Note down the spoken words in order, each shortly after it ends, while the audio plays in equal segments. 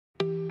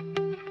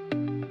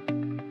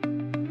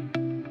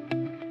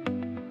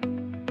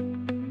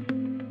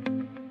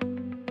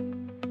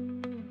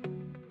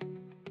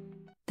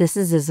This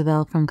is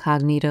Isabel from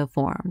Cognito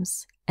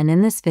Forms, and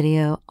in this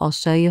video, I'll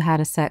show you how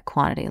to set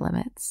quantity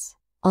limits.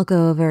 I'll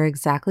go over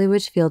exactly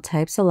which field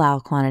types allow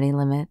quantity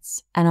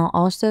limits, and I'll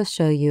also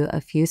show you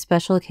a few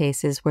special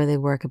cases where they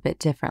work a bit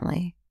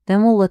differently.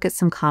 Then we'll look at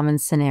some common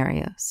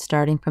scenarios,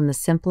 starting from the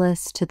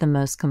simplest to the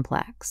most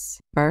complex.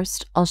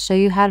 First, I'll show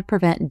you how to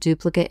prevent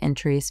duplicate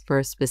entries for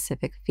a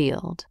specific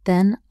field.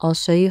 Then, I'll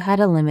show you how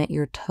to limit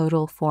your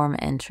total form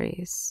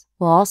entries.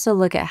 We'll also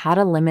look at how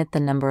to limit the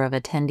number of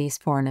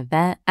attendees for an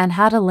event and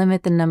how to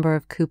limit the number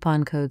of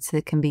coupon codes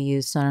that can be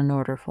used on an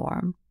order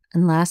form.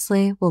 And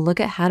lastly, we'll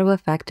look at how to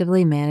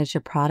effectively manage a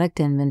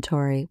product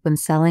inventory when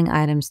selling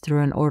items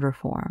through an order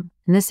form.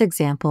 In this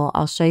example,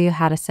 I'll show you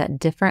how to set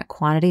different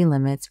quantity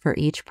limits for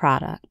each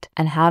product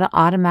and how to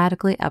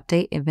automatically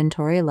update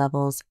inventory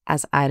levels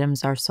as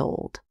items are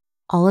sold.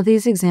 All of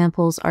these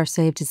examples are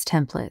saved as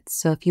templates,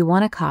 so if you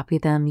want to copy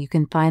them, you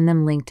can find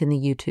them linked in the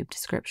YouTube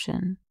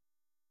description.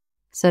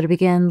 So to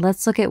begin,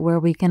 let's look at where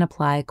we can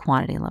apply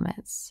quantity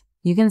limits.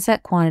 You can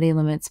set quantity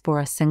limits for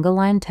a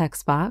single-line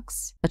text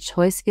box, a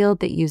choice field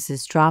that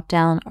uses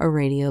drop-down or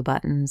radio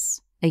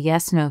buttons, a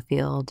yes/no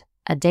field,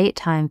 a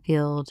date/time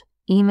field,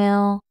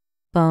 email,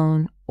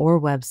 phone,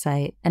 or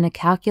website, and a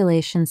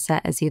calculation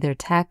set as either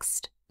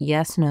text,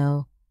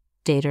 yes/no,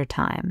 date, or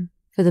time.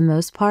 For the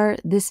most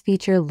part, this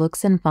feature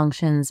looks and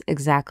functions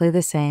exactly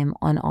the same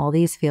on all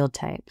these field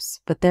types,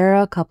 but there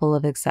are a couple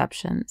of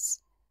exceptions.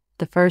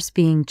 The first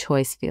being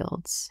choice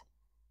fields.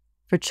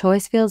 For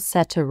choice fields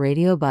set to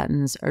radio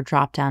buttons or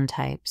drop-down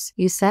types,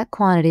 you set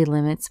quantity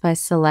limits by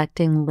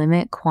selecting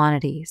Limit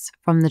Quantities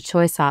from the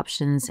choice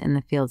options in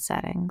the field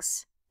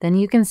settings. Then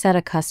you can set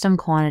a custom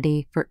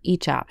quantity for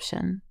each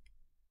option.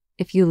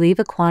 If you leave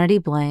a quantity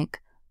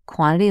blank,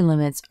 quantity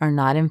limits are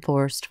not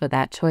enforced for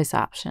that choice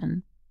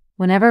option.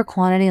 Whenever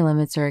quantity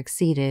limits are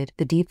exceeded,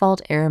 the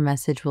default error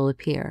message will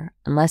appear,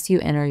 unless you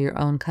enter your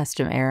own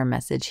custom error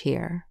message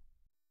here.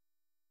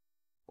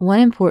 One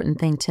important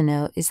thing to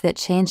note is that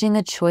changing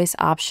a choice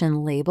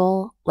option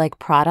label, like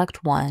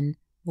Product 1,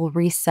 will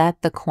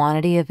reset the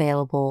quantity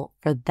available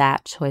for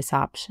that choice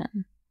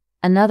option.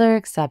 Another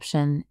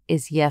exception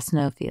is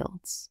yes/no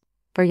fields.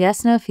 For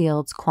yes/no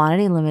fields,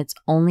 quantity limits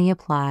only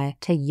apply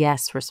to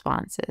yes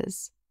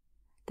responses.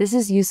 This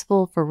is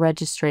useful for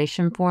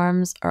registration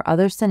forms or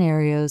other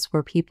scenarios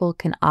where people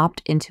can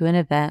opt into an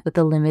event with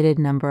a limited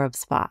number of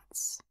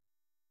spots.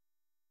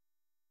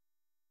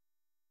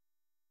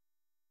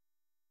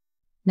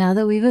 Now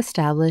that we've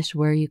established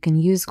where you can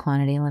use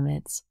quantity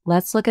limits,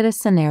 let's look at a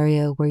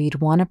scenario where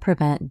you'd want to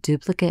prevent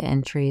duplicate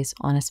entries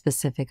on a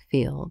specific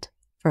field.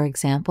 For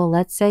example,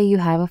 let's say you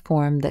have a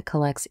form that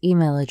collects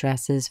email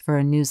addresses for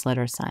a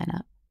newsletter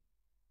sign-up.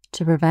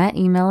 To prevent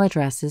email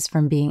addresses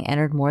from being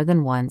entered more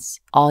than once,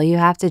 all you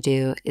have to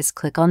do is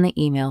click on the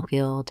email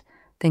field,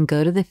 then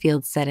go to the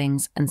field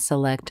settings and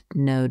select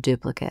No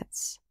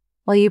Duplicates.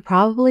 While you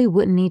probably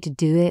wouldn't need to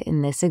do it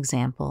in this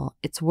example,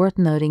 it's worth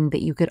noting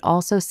that you could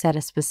also set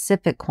a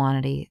specific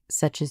quantity,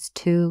 such as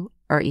 2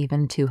 or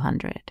even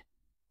 200.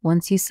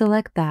 Once you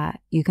select that,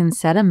 you can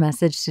set a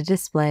message to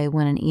display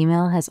when an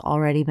email has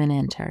already been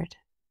entered.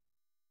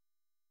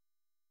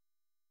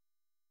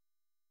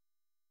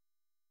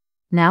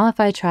 Now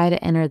if I try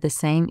to enter the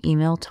same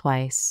email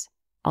twice,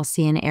 I'll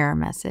see an error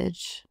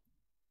message.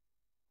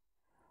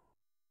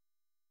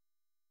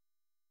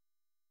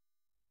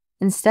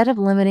 Instead of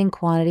limiting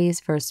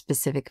quantities for a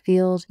specific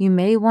field, you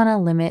may want to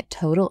limit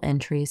total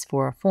entries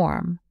for a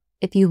form.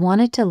 If you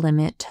wanted to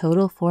limit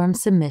total form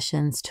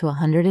submissions to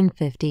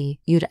 150,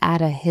 you'd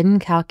add a hidden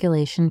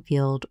calculation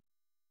field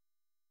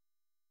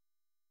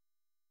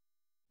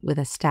with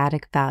a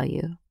static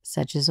value,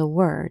 such as a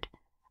word,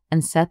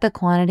 and set the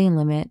quantity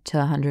limit to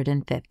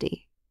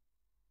 150.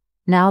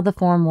 Now the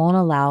form won't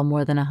allow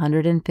more than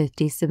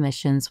 150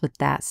 submissions with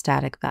that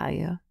static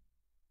value.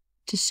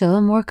 To show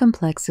a more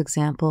complex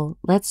example,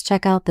 let's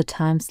check out the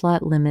time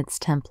slot limits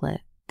template.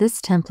 This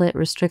template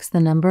restricts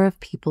the number of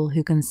people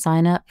who can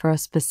sign up for a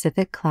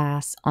specific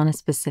class on a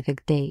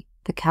specific date.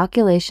 The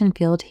calculation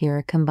field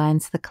here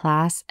combines the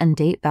class and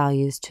date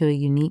values to a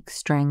unique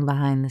string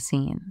behind the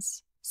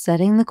scenes.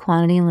 Setting the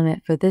quantity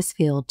limit for this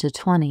field to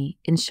 20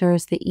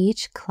 ensures that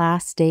each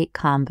class-date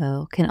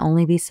combo can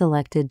only be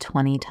selected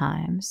 20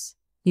 times.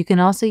 You can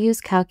also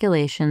use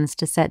calculations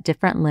to set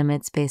different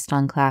limits based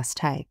on class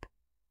type.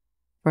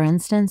 For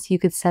instance, you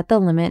could set the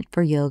limit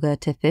for yoga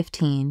to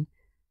 15,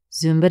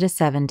 Zumba to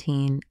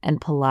 17, and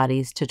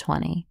Pilates to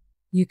 20.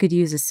 You could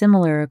use a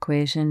similar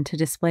equation to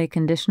display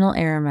conditional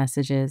error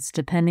messages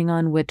depending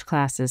on which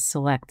class is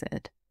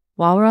selected.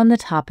 While we're on the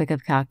topic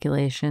of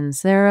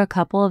calculations, there are a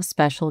couple of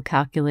special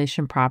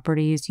calculation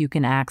properties you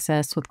can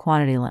access with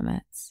quantity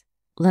limits.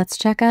 Let's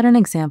check out an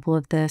example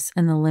of this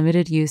in the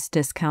limited use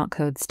discount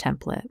codes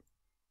template.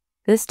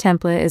 This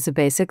template is a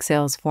basic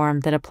sales form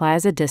that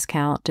applies a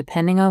discount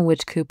depending on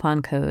which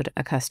coupon code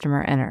a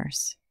customer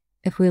enters.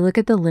 If we look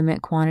at the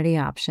limit quantity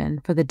option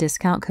for the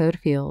discount code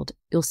field,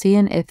 you'll see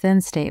an if-then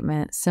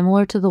statement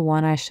similar to the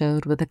one I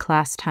showed with the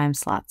class time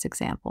slots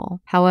example.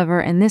 However,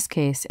 in this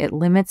case, it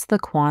limits the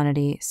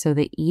quantity so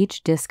that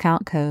each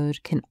discount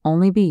code can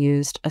only be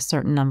used a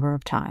certain number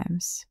of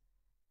times.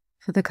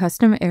 For the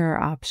custom error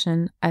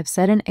option, I've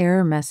set an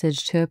error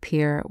message to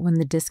appear when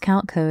the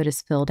discount code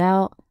is filled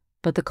out,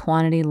 but the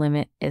quantity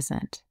limit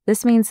isn't.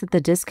 This means that the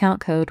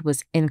discount code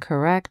was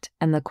incorrect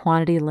and the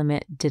quantity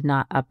limit did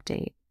not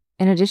update.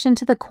 In addition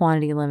to the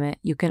quantity limit,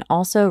 you can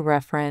also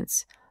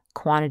reference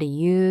quantity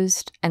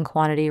used and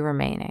quantity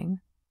remaining.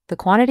 The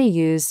quantity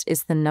used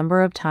is the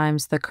number of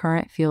times the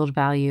current field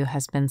value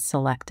has been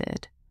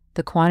selected.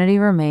 The quantity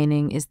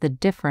remaining is the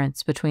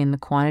difference between the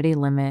quantity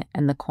limit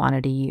and the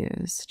quantity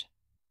used.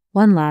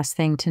 One last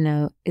thing to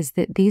note is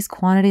that these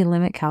quantity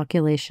limit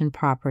calculation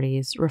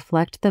properties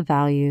reflect the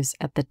values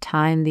at the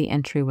time the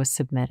entry was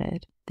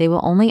submitted. They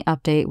will only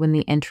update when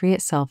the entry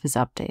itself is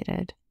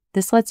updated.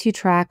 This lets you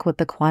track what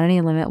the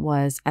quantity limit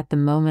was at the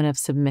moment of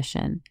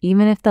submission,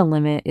 even if the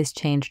limit is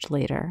changed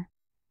later.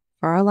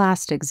 For our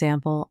last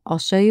example, I'll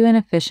show you an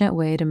efficient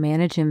way to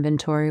manage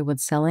inventory when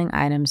selling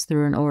items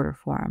through an order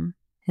form.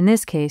 In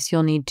this case,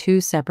 you'll need two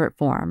separate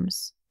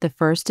forms. The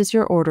first is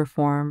your order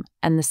form,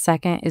 and the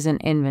second is an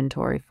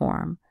inventory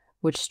form,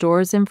 which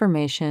stores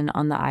information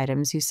on the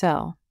items you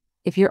sell.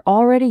 If you're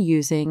already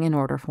using an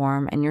order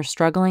form and you're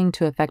struggling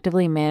to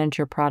effectively manage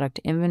your product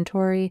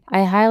inventory,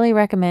 I highly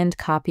recommend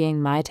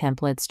copying my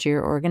templates to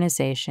your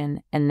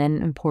organization and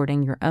then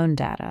importing your own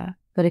data.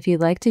 But if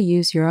you'd like to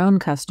use your own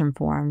custom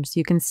forms,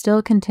 you can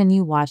still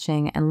continue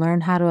watching and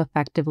learn how to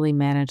effectively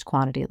manage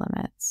quantity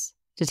limits.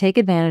 To take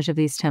advantage of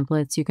these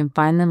templates, you can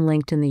find them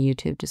linked in the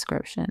YouTube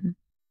description.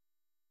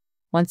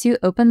 Once you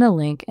open the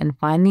link and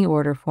find the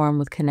order form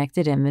with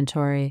connected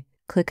inventory,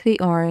 click the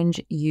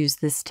orange Use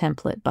this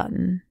template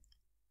button.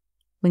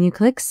 When you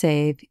click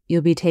Save,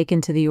 you'll be taken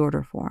to the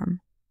order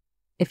form.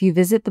 If you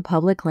visit the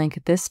public link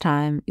at this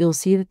time, you'll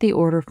see that the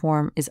order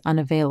form is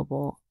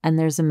unavailable, and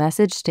there's a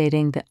message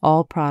stating that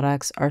all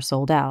products are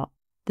sold out.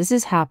 This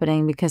is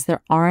happening because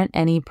there aren't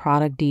any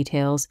product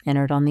details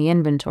entered on the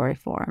inventory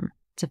form.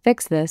 To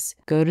fix this,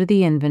 go to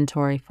the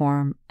inventory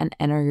form and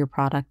enter your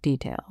product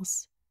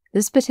details.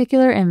 This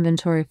particular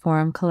inventory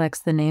form collects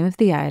the name of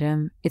the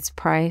item, its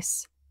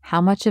price, how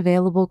much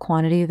available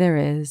quantity there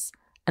is,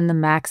 and the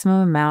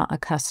maximum amount a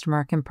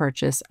customer can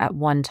purchase at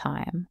one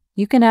time.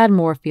 You can add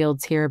more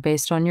fields here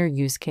based on your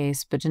use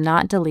case, but do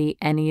not delete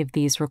any of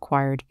these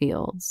required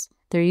fields.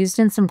 They're used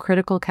in some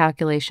critical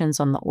calculations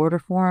on the order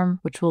form,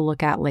 which we'll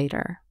look at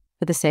later.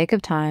 For the sake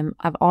of time,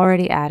 I've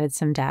already added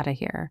some data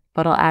here,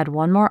 but I'll add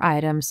one more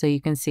item so you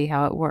can see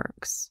how it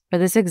works. For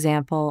this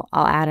example,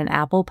 I'll add an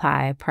apple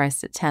pie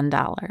priced at $10.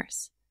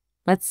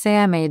 Let's say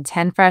I made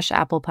 10 fresh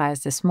apple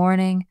pies this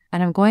morning,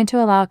 and I'm going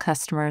to allow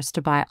customers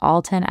to buy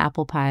all 10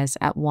 apple pies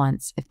at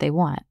once if they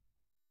want.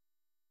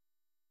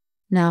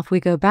 Now, if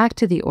we go back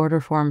to the order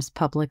form's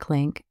public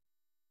link,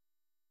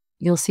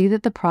 you'll see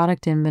that the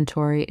product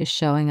inventory is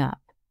showing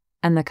up,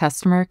 and the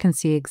customer can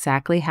see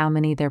exactly how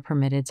many they're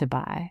permitted to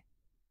buy.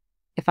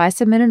 If I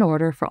submit an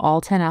order for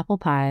all 10 apple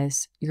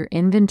pies, your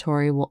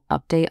inventory will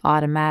update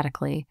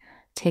automatically,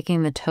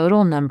 taking the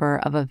total number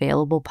of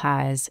available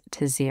pies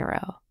to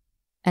 0.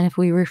 And if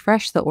we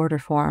refresh the order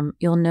form,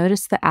 you'll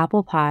notice the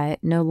apple pie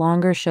no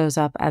longer shows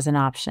up as an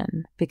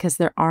option because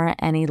there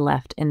aren't any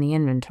left in the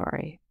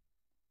inventory.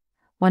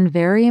 One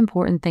very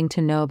important thing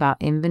to know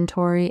about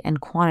inventory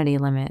and quantity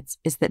limits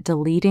is that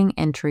deleting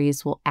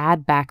entries will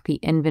add back the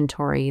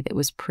inventory that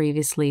was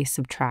previously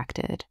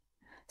subtracted.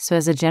 So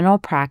as a general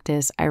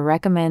practice, I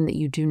recommend that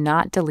you do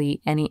not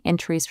delete any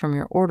entries from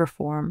your order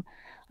form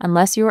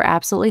unless you are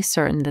absolutely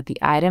certain that the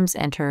items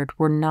entered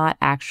were not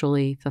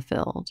actually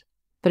fulfilled.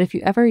 But if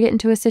you ever get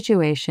into a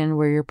situation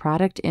where your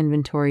product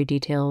inventory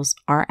details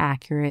are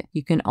accurate,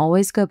 you can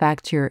always go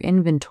back to your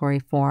inventory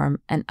form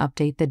and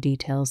update the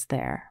details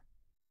there.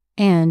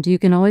 And you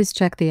can always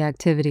check the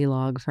activity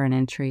log for an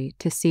entry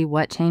to see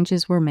what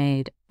changes were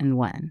made and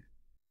when.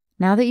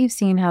 Now that you've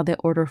seen how the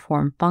order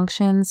form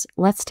functions,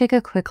 let's take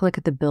a quick look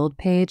at the build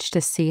page to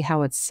see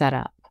how it's set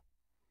up.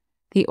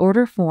 The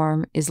order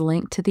form is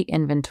linked to the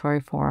inventory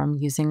form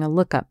using a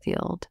lookup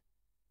field.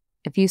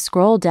 If you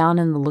scroll down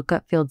in the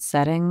lookup field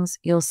settings,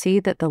 you'll see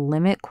that the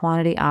limit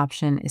quantity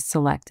option is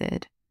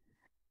selected.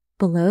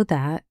 Below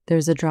that,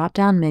 there's a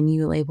drop-down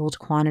menu labeled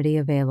Quantity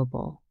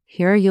Available.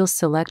 Here you'll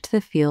select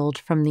the field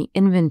from the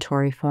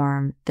inventory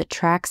form that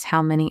tracks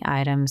how many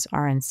items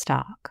are in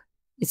stock.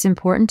 It's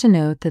important to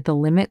note that the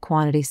limit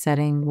quantity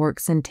setting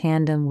works in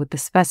tandem with the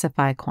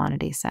specify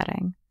quantity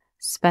setting.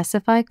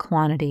 Specify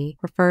quantity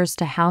refers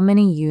to how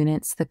many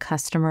units the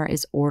customer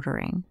is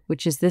ordering,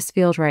 which is this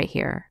field right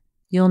here.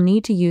 You'll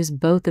need to use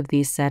both of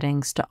these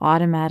settings to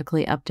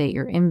automatically update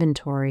your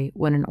inventory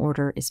when an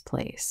order is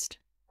placed.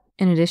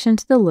 In addition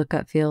to the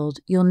lookup field,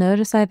 you'll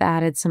notice I've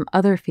added some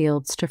other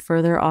fields to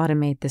further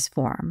automate this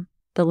form.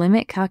 The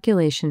limit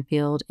calculation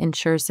field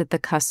ensures that the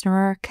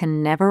customer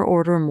can never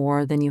order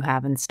more than you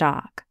have in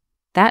stock.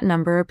 That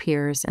number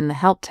appears in the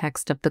help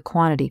text of the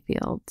quantity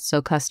field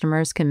so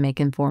customers can make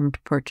informed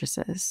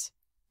purchases.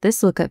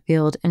 This lookup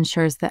field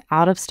ensures that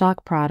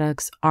out-of-stock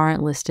products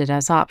aren't listed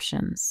as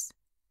options.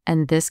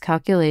 And this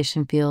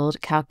calculation field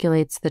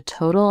calculates the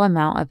total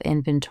amount of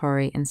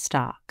inventory in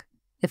stock.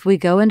 If we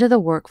go into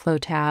the Workflow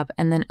tab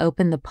and then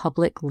open the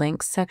Public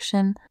Links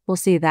section, we'll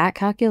see that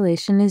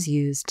calculation is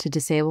used to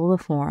disable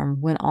the form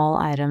when all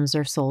items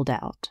are sold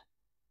out.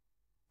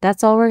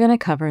 That's all we're going to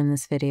cover in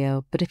this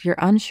video, but if you're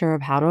unsure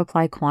of how to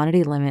apply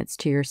quantity limits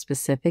to your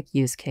specific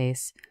use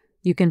case,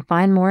 you can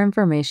find more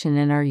information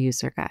in our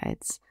user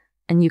guides,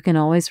 and you can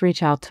always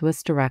reach out to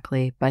us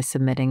directly by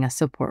submitting a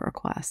support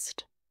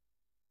request.